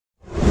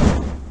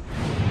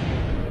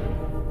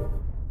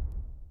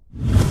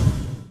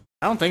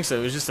I don't think so.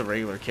 It was just a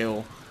regular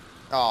kill.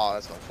 Oh,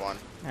 that's no fun.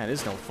 Yeah, it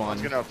is no fun.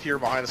 One's gonna appear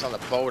behind us on the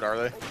boat, are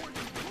they?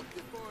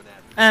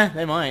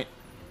 They might.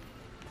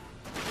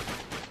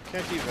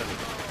 Can't even.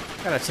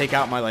 Gotta take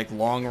out my like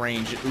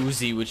long-range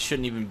Uzi, which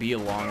shouldn't even be a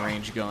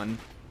long-range gun.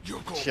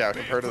 Yeah,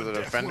 compared to the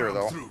Defender,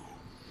 though.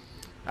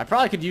 I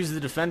probably could use the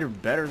Defender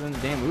better than the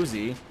damn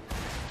Uzi.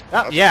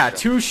 Oh, yeah,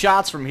 2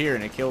 shots from here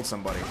and it killed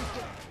somebody.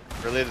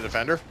 Really, the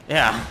Defender?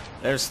 Yeah,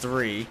 there's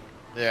 3.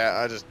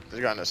 Yeah, I just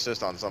got an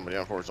assist on somebody,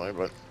 unfortunately,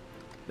 but...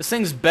 This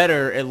thing's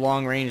better at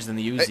long range than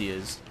the Uzi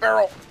is.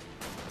 Barrel!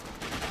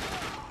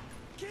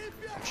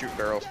 I'm shooting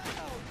barrels.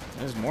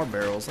 There's more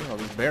barrels. Look at all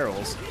these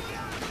barrels.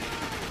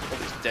 All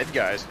these dead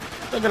guys.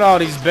 Look at all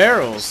these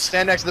barrels.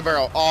 Stand next to the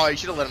barrel. Oh, you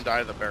should have let him die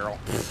to the barrel.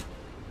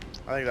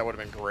 I think that would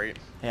have been great.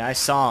 Hey, I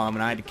saw him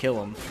and I had to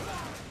kill him.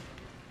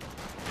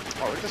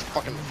 Oh, look at this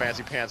fucking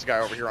fancy pants guy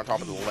over here on top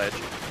of the ledge.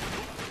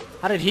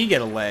 How did he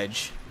get a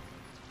ledge?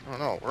 I don't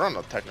know. We're on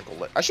the technical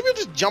ledge. I should be able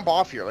to just jump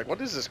off here. Like,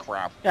 what is this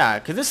crap? Yeah,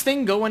 could this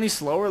thing go any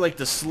slower? Like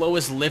the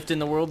slowest lift in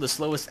the world, the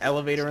slowest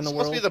elevator in the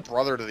world? Supposed to be the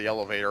brother to the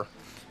elevator.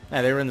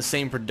 Yeah, they were in the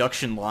same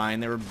production line.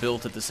 They were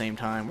built at the same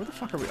time. Where the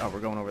fuck are we? Oh, we're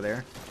going over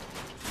there.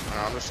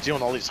 I'm just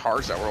stealing all these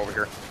hearts that were over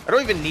here. I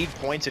don't even need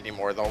points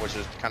anymore, though, which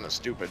is kind of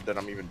stupid that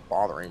I'm even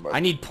bothering. But I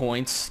need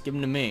points. Give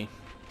them to me.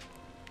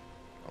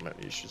 I mean,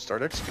 you should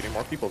start executing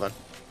more people then.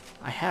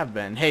 I have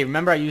been. Hey,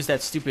 remember I used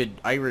that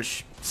stupid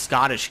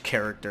Irish-Scottish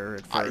character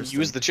at first? I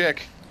used the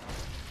chick.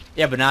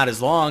 Yeah, but not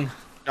as long.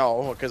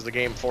 No, because the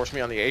game forced me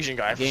on the Asian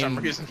guy for some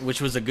reason.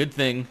 Which was a good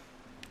thing.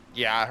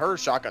 Yeah, her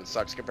shotgun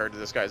sucks compared to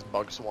this guy's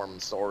bug swarm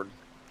and sword.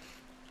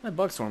 That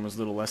bug swarm was a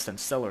little less than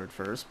stellar at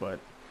first, but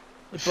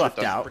it buffed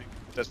out.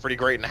 That's pretty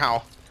great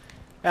now.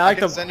 Yeah, I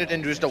can send it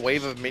into just a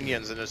wave of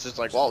minions, and it's just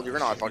like, well, you're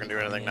not fucking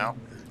doing anything now.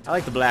 I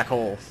like the black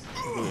hole.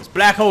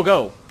 Black hole,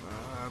 go!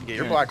 Yeah,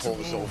 your black hole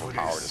is so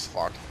overpowered as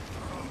fuck.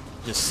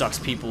 Just sucks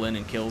people in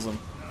and kills them.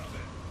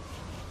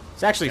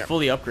 It's actually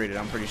fully upgraded,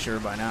 I'm pretty sure,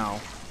 by now.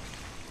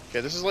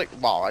 Okay, this is like,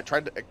 wow, I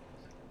tried to...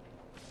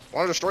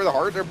 Want to destroy the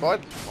heart there,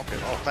 bud? Okay,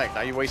 oh, thanks.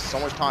 Now you waste so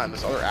much time.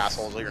 This other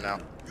asshole's here now.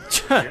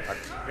 you're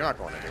not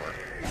going anywhere.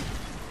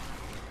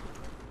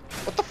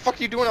 What the fuck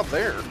are you doing up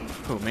there?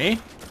 Who, me?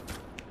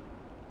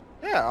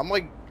 Yeah, I'm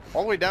like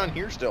all the way down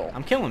here still.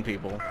 I'm killing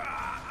people.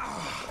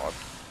 God.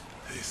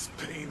 This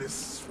pain is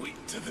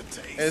sweet to the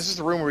taste. Hey, this is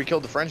the room where we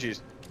killed the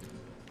Frenchies.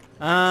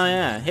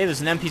 Yeah. Hey,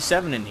 there's an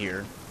MP7 in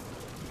here.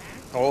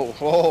 Oh,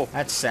 whoa.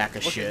 That sack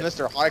of shit. Look at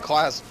Mr. High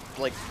Class,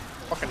 like,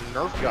 fucking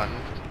Nerf gun.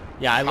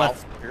 Yeah, I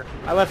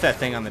left that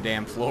thing on the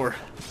damn floor.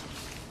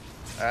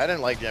 I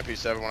didn't like the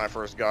MP7 when I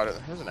first got it.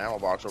 There's an ammo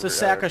box over here. It's a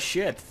sack of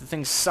shit. The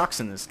thing sucks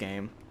in this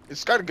game.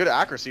 It's got a good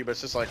accuracy, but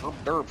it's just like,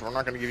 derp. We're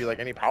not going to give you, like,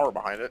 any power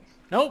behind it.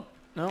 Nope.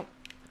 Nope.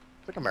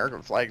 It's like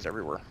American flags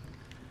everywhere.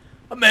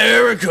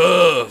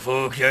 America!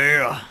 Fuck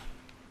yeah!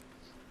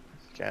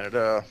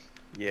 Canada.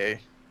 Yay.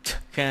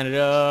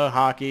 Canada.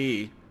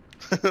 Hockey.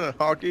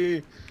 Hockey.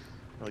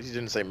 At least you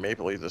didn't say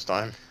Maple Leaf this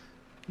time.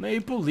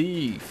 Maple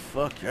Leaf.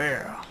 Fuck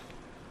yeah.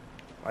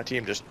 My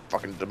team just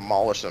fucking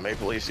demolished the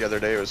Maple Leafs the other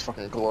day. It was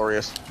fucking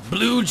glorious.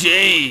 Blue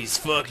Jays.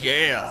 Fuck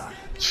yeah.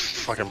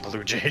 Fucking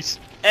Blue Jays.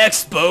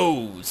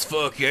 Expos.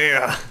 Fuck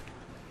yeah.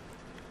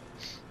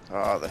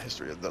 The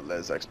history of the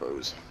Les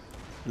Expos.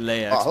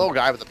 Hello,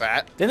 guy with the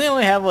bat. Didn't they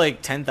only have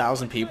like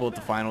 10,000 people at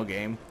the final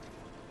game?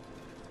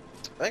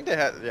 I think they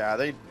had, yeah,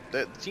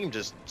 the team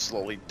just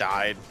slowly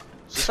died.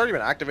 Has this already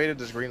been activated,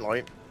 this green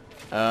light?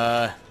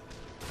 I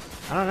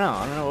don't know.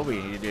 I don't know what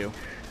we need to do.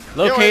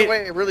 Locate. You know,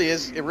 it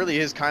really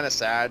is kind of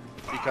sad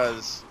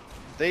because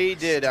they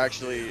did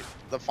actually,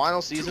 the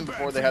final season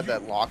before they had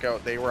that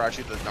lockout, they were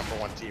actually the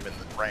 #1 team in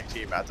the ranked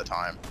team at the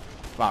time.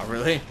 Wow,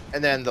 really?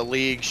 And then the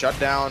league shut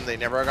down. They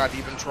never got to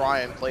even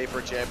try and play for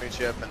a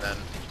championship. And then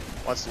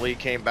once the league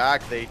came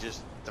back, the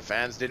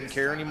fans didn't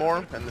care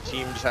anymore, and the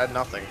team just had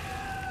nothing.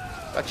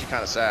 It's actually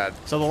kind of sad.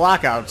 So the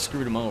lockout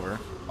screwed them over.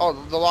 Oh,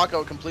 the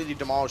lockout completely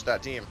demolished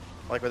that team,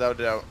 like without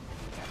a doubt.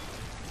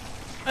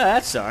 Oh,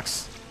 that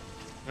sucks.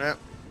 Yeah.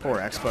 Poor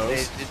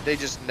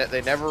Expos.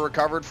 They never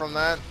recovered from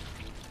that.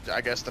 I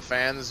guess the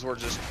fans were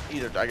just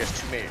either, I guess,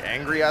 too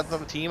angry at the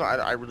team.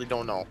 I really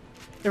don't know.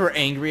 They were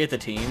angry at the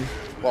team.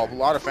 Well, a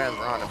lot of fans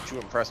were not too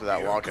impressed with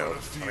that lockout.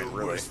 I mean,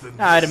 really.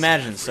 I'd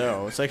imagine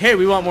so. It's like, hey,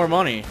 we want more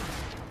money.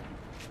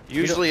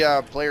 Usually,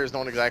 players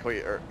don't exactly,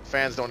 or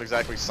fans don't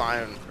exactly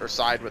sign or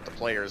side with the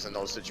players in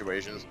those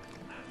situations.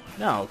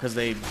 No, because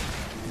they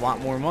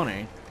want more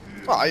money.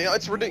 Well, you know,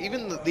 it's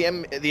ridiculous.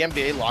 Even the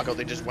NBA lockout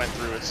they just went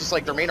through. It's just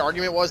like their main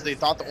argument was they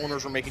thought the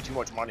owners were making too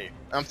much money.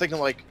 And I'm thinking,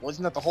 like,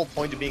 wasn't that the whole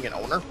point of being an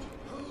owner?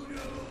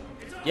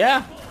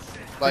 Yeah.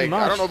 Like,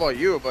 I don't know about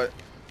you, but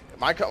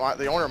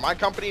the owner of my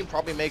company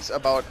probably makes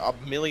about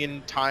 1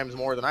 million times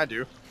more than I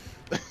do.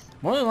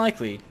 More than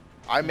likely.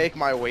 I make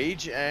my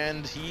wage,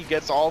 and he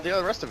gets all the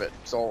rest of it.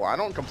 So I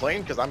don't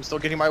complain because I'm still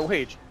getting my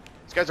wage.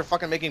 These guys are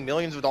fucking making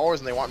millions of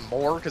dollars, and they want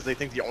more because they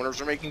think the owners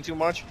are making too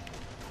much.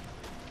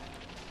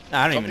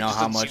 I don't even know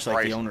how much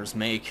like the owners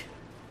make.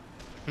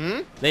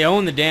 They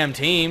own the damn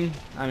team.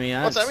 I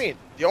mean, What's that mean?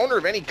 The owner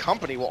of any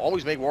company will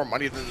always make more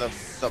money than the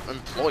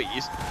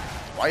employees.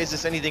 Why is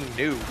this anything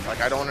new?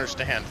 Like, I don't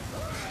understand.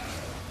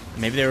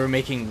 Maybe they were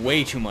making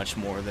way too much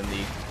more than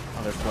the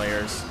other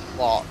players.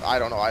 Well, I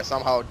don't know. I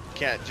somehow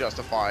can't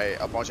justify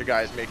a bunch of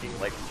guys making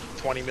like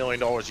 $20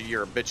 million a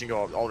year bitching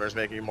about owners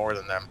making more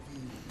than them.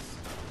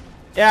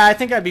 Yeah, I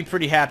think I'd be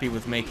pretty happy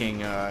with making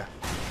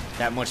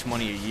that much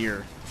money a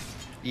year.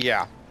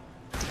 Yeah.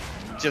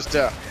 Just,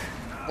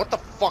 what the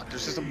fuck?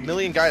 There's just a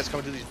million guys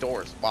coming through these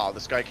doors. Wow,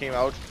 this guy came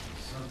out.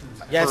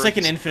 Yeah, it's like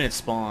an infinite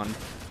spawn.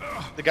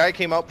 The guy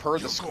came out per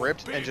the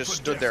script and just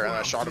stood there, and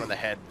I shot him in the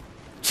head.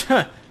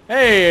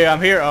 Hey,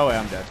 I'm here. Oh, wait,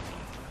 I'm dead.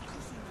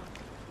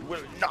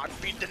 Will not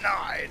be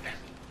denied.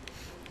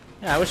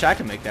 Yeah, I wish I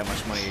could make that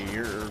much money a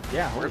year.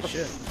 Yeah, holy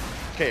shit.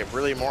 Okay,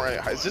 really more.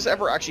 Does this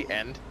ever actually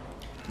end?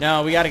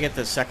 No, we got to get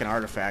the second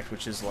artifact,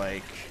 which is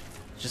like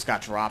just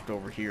got dropped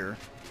over here.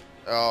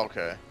 Oh,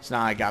 okay. So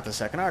now I got the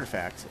second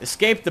artifact.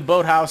 Escape the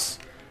boathouse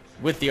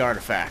with the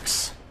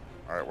artifacts.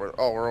 All right, we're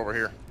over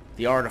here.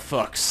 The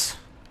artifacts.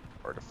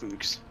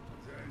 Artifacts.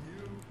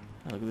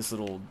 Oh, look at this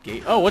little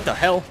gate. Oh, what the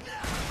hell?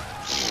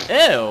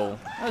 Ew.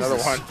 Another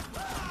one.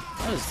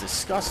 That was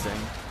disgusting.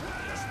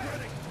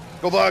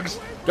 Go bugs.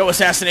 Go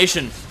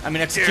assassination. I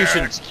mean execution.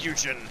 Yeah,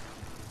 execution.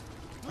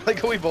 Like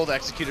how we both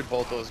executed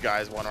both those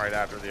guys, one right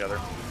after the other.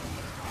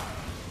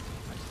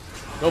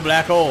 Go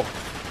black hole.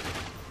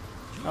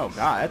 Oh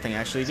god, that thing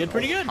actually did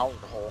pretty good. Look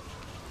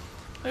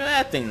at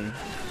that thing.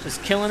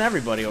 Just killing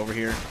everybody over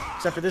here.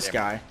 Except for this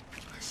guy.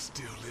 I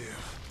still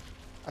live.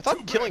 I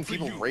thought killing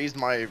people raised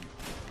my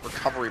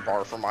recovery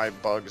bar for my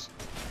bugs.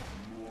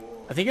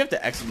 I think you have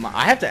to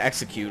I have to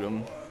execute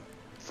him.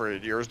 For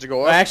yours to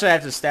go up? Well, actually, I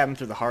have to stab him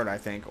through the heart, I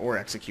think, or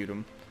execute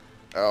him.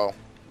 Oh.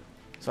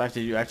 So I have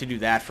to do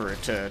that for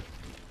it to,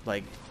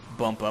 like,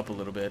 bump up a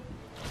little bit.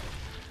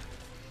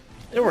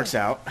 It works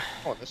out.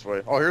 Oh, this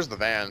way. Oh, here's the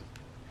van.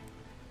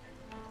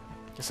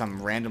 Guess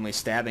I'm randomly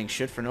stabbing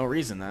shit for no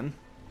reason then.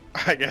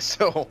 I guess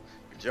so.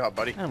 Good job,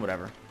 buddy. And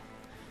whatever.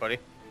 Buddy.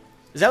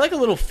 Is that like a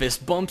little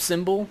fist bump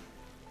symbol?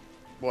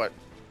 What?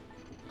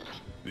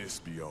 This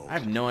be all. I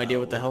have no idea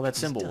what the hell that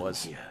symbol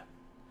was.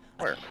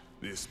 Where?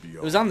 This be all.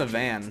 It was on the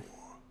van.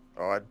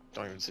 Oh, I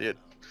don't even see it.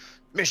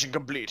 Mission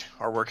complete.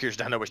 Our work here's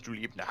done. I wish to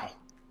leave now.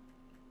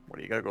 What,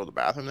 do you gotta go to the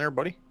bathroom there,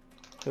 buddy?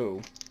 Who?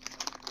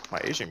 My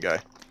Asian guy.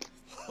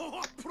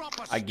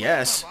 I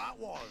guess.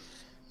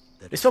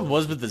 They spelled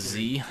was with the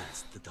Z.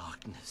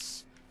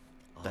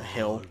 The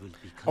hell.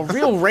 A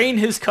real rain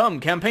has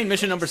come. Campaign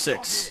mission number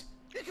 6.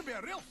 You can be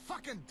a real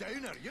fucking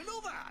downer, you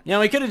know that? You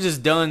know, we could have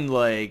just done,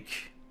 like,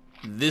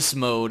 this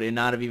mode and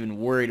not have even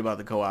worried about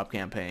the co-op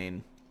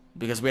campaign.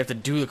 Because we have to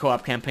do the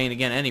co-op campaign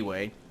again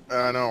anyway.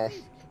 I know.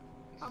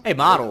 Hey,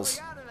 models.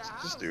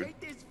 This dude.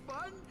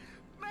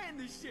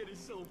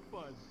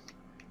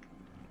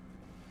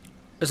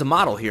 There's a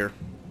model here.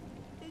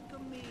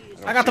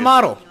 I got the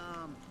model.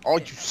 Oh,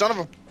 you son of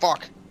a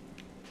fuck.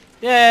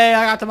 Yay,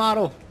 I got the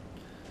model.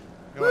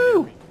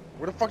 Woo!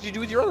 What the fuck did you do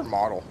with your other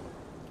model?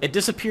 It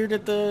disappeared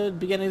at the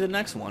beginning of the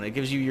next one. It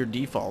gives you your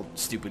default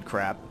stupid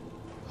crap.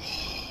 Oh,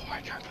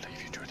 I can't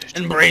believe you do this.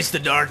 Embrace the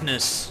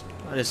darkness.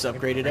 I just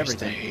upgraded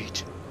everything.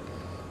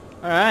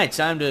 Alright,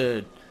 time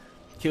to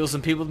kill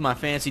some people with my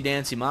fancy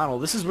dancy model.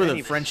 This is where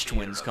the French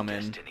twins come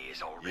in.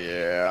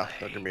 Yeah,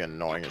 they're gonna be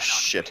annoying as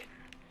shit.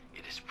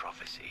 It is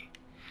prophecy.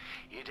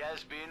 It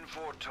has been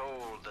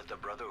foretold that the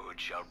Brotherhood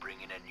shall bring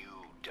in a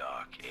new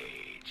dark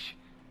age.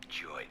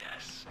 Join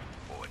us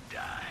or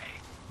die.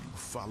 You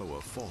follow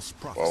a false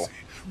prophecy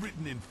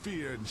written in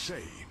fear and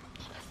shame.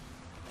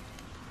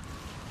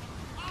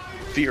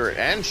 Fear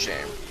and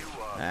shame.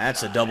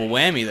 That's a double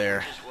whammy there.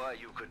 That is why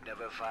you could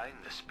never find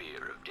the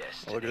Spear of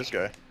Destiny. Oh, look at this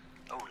guy.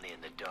 Only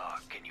in the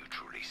dark can you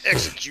truly see.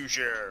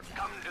 Execution.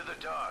 Come to the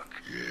dark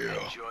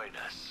and join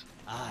us.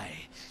 I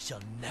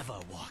shall never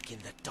walk in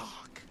the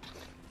dark.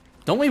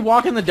 Don't we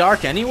walk in the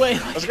dark anyway?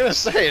 I was gonna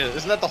say,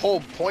 isn't that the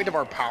whole point of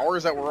our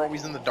powers, that we're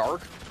always in the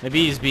dark?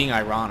 Maybe he's being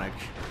ironic.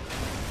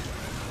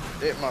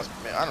 It must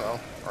be. I don't know.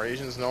 Are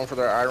Asians known for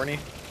their irony?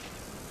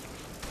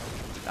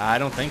 I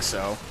don't think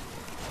so.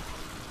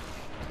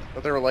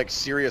 But they were like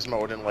serious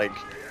mode and like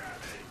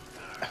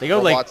They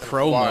go like robots and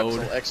pro quads mode.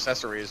 and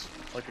accessories,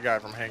 like the guy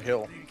from Hank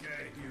Hill.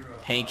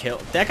 Hank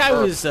Hill. That guy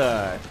was,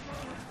 God,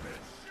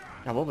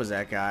 what was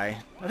that guy?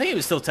 I think he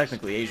was still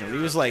technically Asian, but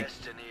he was like,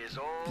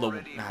 I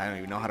don't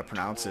even know how to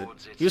pronounce it.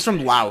 He was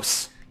from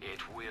Laos.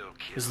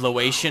 It was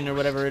Laotian or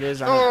whatever it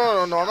is. I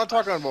No, I'm not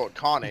talking about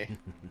Connie.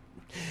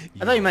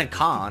 thought you meant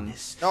Khan.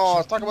 No, I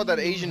was talking about that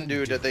Asian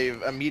dude that they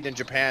meet in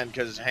Japan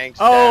because Hank's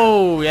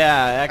Oh,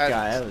 yeah, that dad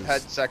guy. That was...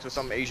 had sex with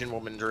some Asian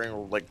woman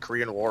during like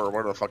Korean War or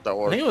whatever the fuck that I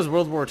was. think it was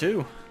World War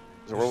II.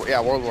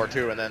 Yeah, World War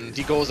II, and then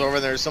he goes over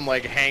and there's some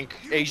like Hank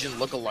Asian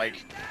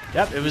look-alike.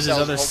 Yep, it was his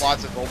other.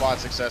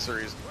 Robots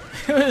accessories.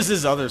 It was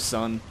his other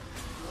son.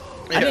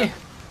 Yeah.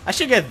 I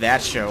should get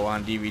that show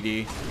on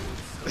DVD.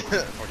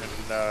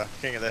 Fucking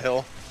King of the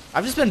Hill.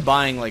 I've just been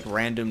buying like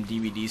random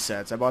DVD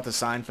sets. I bought the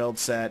Seinfeld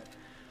set.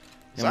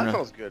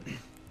 Seinfeld's good.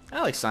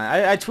 I like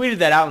Seinfeld. I tweeted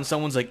that out and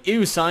someone's like,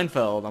 ew,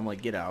 Seinfeld. I'm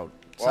like, get out.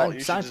 Well, you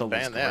should just Seinfeld was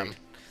ban them. great.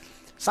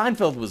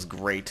 Seinfeld was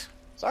great.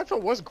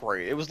 Seinfeld was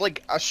great. It was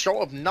like a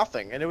show of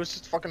nothing, and it was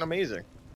just fucking amazing.